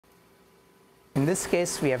In this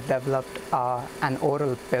case, we have developed an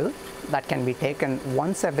oral pill that can be taken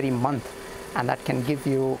once every month, and that can give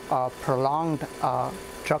you prolonged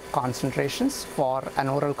drug concentrations for an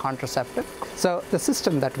oral contraceptive. So the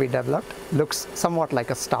system that we developed looks somewhat like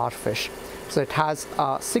a starfish. So it has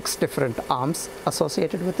 6 different arms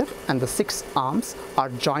associated with it, and the 6 arms are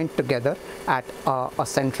joined together at a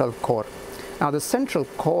central core. Now the central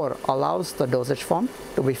core allows the dosage form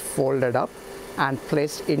to be folded up and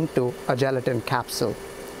placed into a gelatin capsule.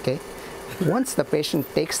 Okay. Once the patient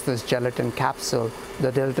takes this gelatin capsule, the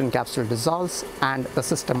gelatin capsule dissolves and the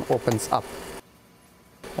system opens up.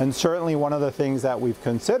 And certainly one of the things that we've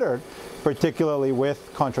considered, particularly with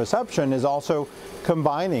contraception, is also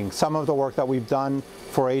combining some of the work that we've done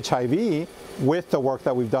for HIV with the work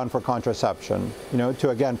that we've done for contraception, to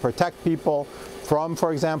again protect people from,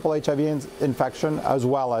 for example, HIV infection, as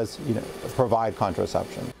well as provide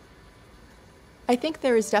contraception. I think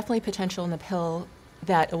there is definitely potential in the pill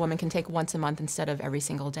that a woman can take once a month instead of every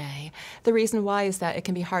single day. The reason why is that it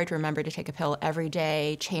can be hard to remember to take a pill every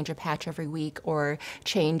day, change a patch every week, or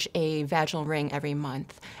change a vaginal ring every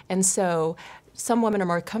month. And so some women are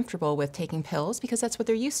more comfortable with taking pills because that's what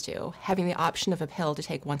they're used to. Having the option of a pill to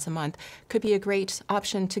take once a month could be a great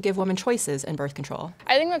option to give women choices in birth control.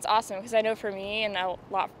 I think that's awesome because I know for me and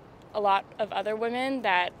a lot of other women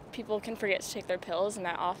that people can forget to take their pills, and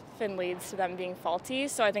that often leads to them being faulty.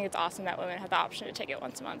 So I think it's awesome that women have the option to take it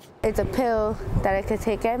once a month. It's a pill that I could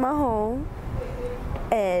take at my home,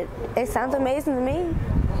 and it sounds amazing to me.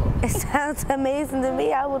 It sounds amazing to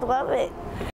me. I would love it.